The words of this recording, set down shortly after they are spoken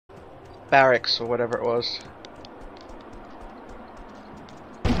barracks or whatever it was.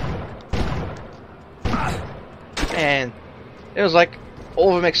 And it was like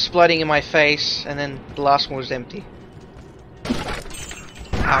all of them exploding in my face, and then the last one was empty.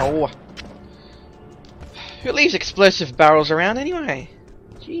 Ow! Who leaves explosive barrels around anyway?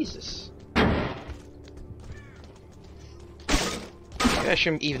 Jesus. I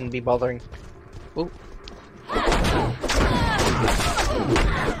shouldn't even be bothering. Ooh.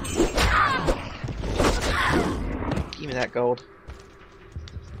 Give me that gold.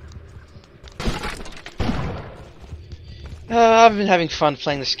 I've been having fun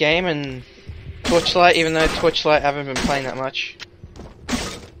playing this game, and Torchlight, even though Torchlight I haven't been playing that much.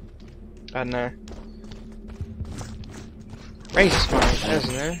 I don't know. Razor Spine,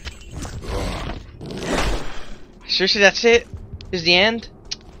 isn't there? Seriously, that's it? Is the end?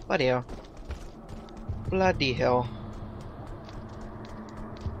 Bloody hell. Bloody hell.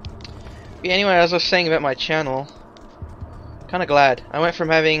 But anyway, as I was saying about my channel, kinda glad. I went from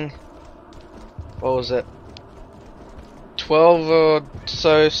having, what was it, 12 or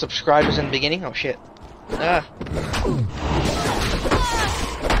so subscribers in the beginning. Oh shit. Ah.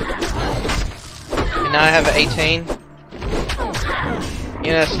 And now I have 18.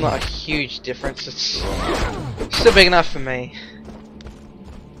 You know, it's not a huge difference. It's still big enough for me.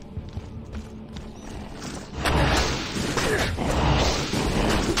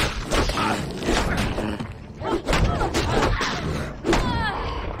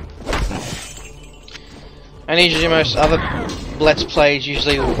 And usually most other Let's Plays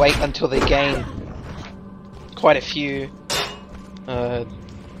usually wait until they gain quite a few,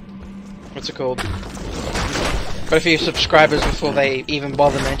 what's it called? Quite a few subscribers before they even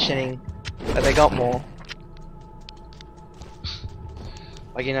bother mentioning that they got more.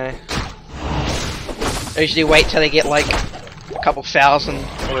 Like, you know, they usually wait till they get like a couple thousand,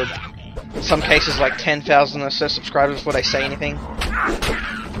 or in some cases like 10,000 or so subscribers before they say anything.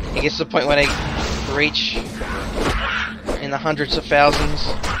 It gets to the point where they reach in the hundreds of thousands,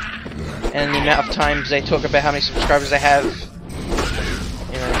 and the amount of times they talk about how many subscribers they have,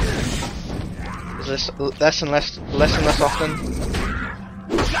 you know, is less and less often.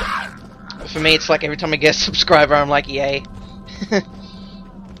 But for me, it's like every time I get a subscriber, I'm like, yay.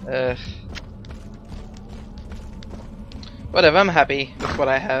 Whatever, I'm happy with what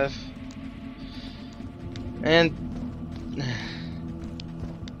I have. And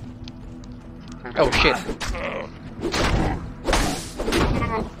oh shit.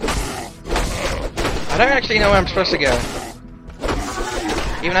 I don't actually know where I'm supposed to go.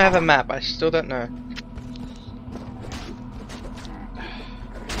 Even though I have a map, I still don't know.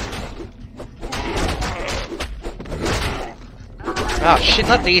 Oh shit,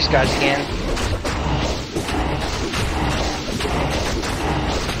 not these guys again.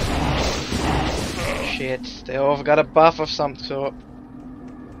 Shit, they all got a buff of some sort.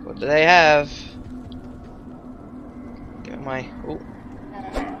 What do they have? Give me my... Ooh.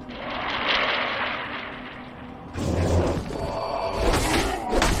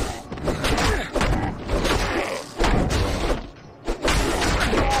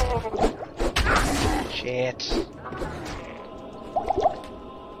 Shit.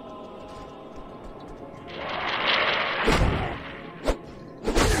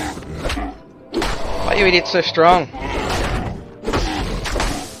 Why are you idiots so strong?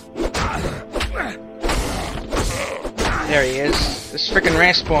 There he is. This frickin'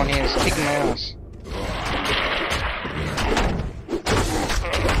 respawn here is kicking my ass.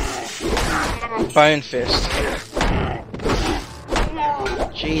 Bone fist.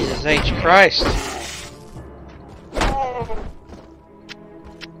 Jesus H. Christ.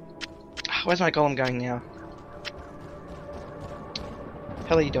 Where's my golem going now? What the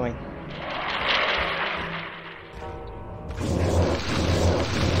hell are you doing?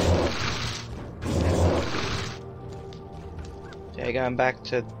 Okay, going back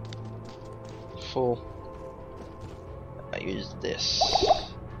to full. I use this.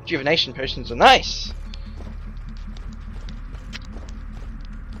 Rejuvenation potions are nice!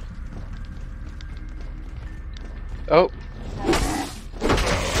 Oh.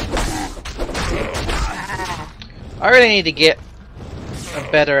 I really need to get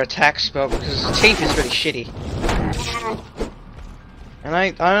a better attack spell because his teeth is really shitty. And I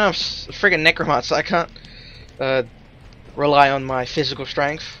don't know, I'm a friggin' necromancer, so I can't rely on my physical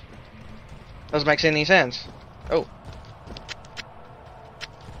strength. Doesn't make any sense. Oh.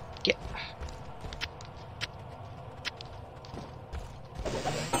 Get.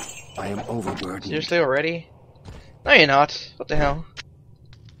 I am overburdened. Seriously already? No, you're not. What the hell?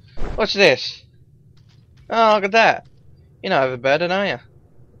 What's this? Oh, look at that. You're not overburdened, are you?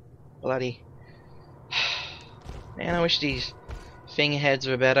 Bloody. Man, I wish these thing heads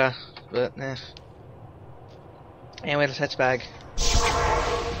were better, but nah. Anyway, let's head back.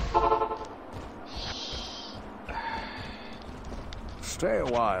 Stay a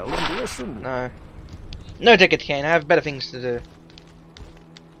while and listen. No. No ticket cane, I have better things to do.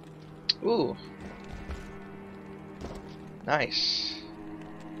 Ooh. Nice.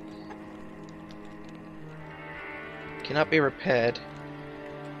 Cannot be repaired.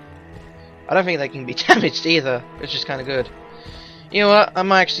 I don't think they can be damaged either, which is kinda good. You know what, I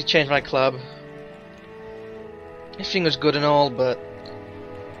might actually change my club. This thing was good and all, but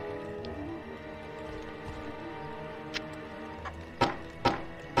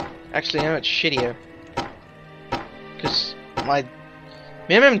actually, no, it's shittier. Because my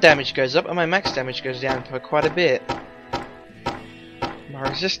minimum damage goes up and my max damage goes down for quite a bit. My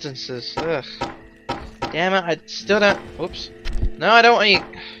resistances, ugh. Damn it, I still don't. Whoops. No, I don't want you.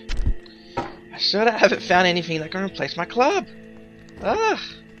 I still haven't found anything that can replace my club. Ugh.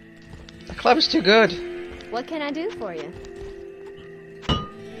 The club is too good. What can I do for you?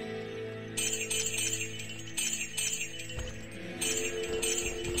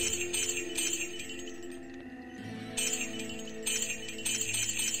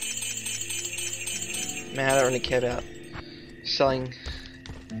 Man, I don't really care about selling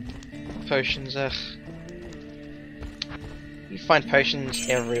potions, ugh. You find potions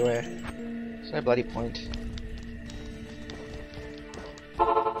everywhere. There's no bloody point.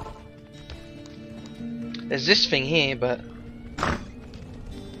 There's this thing here, but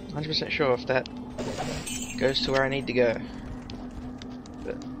 100% sure if that goes to where I need to go.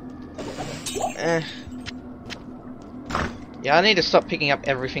 But, yeah, I need to stop picking up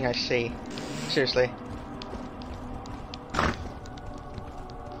everything I see. Seriously.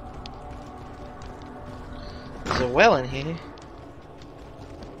 There's a well in here.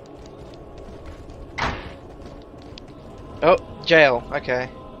 Oh, jail. Okay.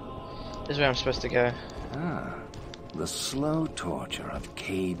 This is where I'm supposed to go. Ah, the slow torture of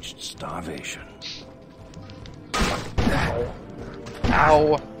caged starvation.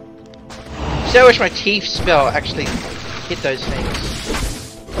 Ow. See, I wish my teeth spell actually hit those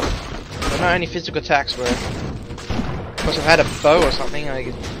things. But not only physical attacks were. Of course, if I had a bow or something, I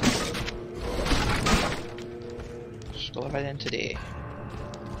could. Stall of identity.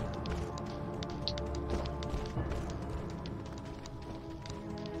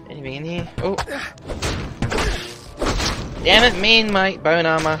 Anything in here? Oh! Damn it, me and my bone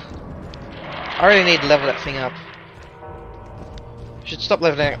armor. I really need to level that thing up. I should stop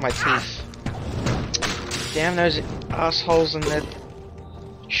leveling up my teeth. Damn those assholes and their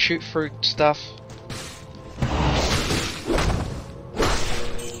shoot fruit stuff.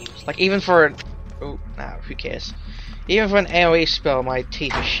 Like even for an oh no, who cares? Even for an AoE spell, my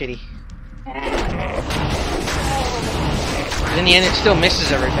teeth are shitty. But in the end, it still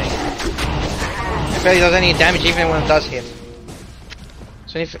misses everything. It barely does any damage, even when it does hit.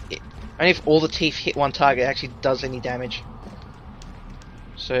 So only if all the teeth hit one target, it actually does any damage.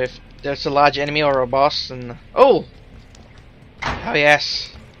 So if there's a large enemy or a boss, then oh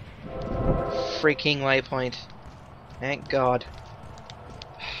yes, freaking waypoint. Thank God.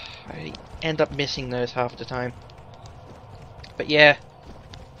 I end up missing those half the time. But yeah.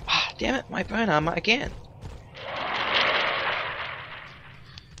 Ah, damn it, my bone armor again.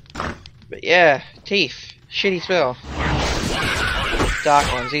 But yeah, teeth. Shitty spell.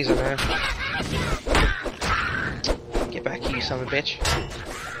 Dark ones, these are no. Get back here, you son of a bitch.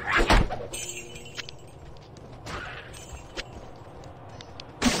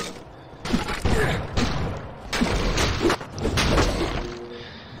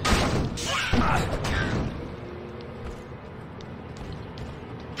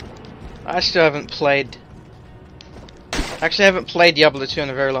 I still haven't played. Actually, I haven't played Diablo 2 in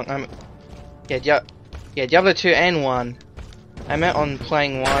a very long time. Yeah, Diablo 2 and 1. I meant on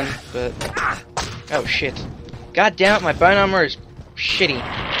playing 1, but oh shit! God damn it, my bone armor is shitty.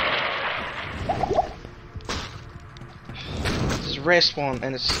 This is rare spawn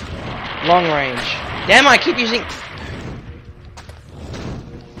and it's long range. Damn, I keep using.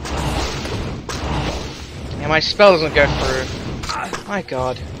 Yeah, my spell doesn't go through. My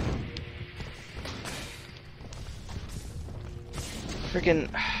God. Freaking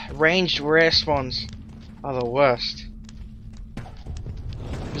ranged rare spawns are the worst.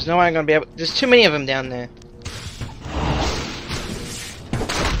 There's no way I'm gonna be able. There's too many of them down there.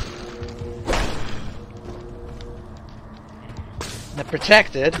 They're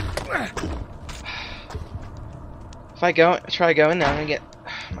protected. If I try going there, I'm gonna get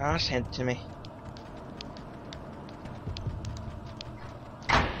my ass handed to me.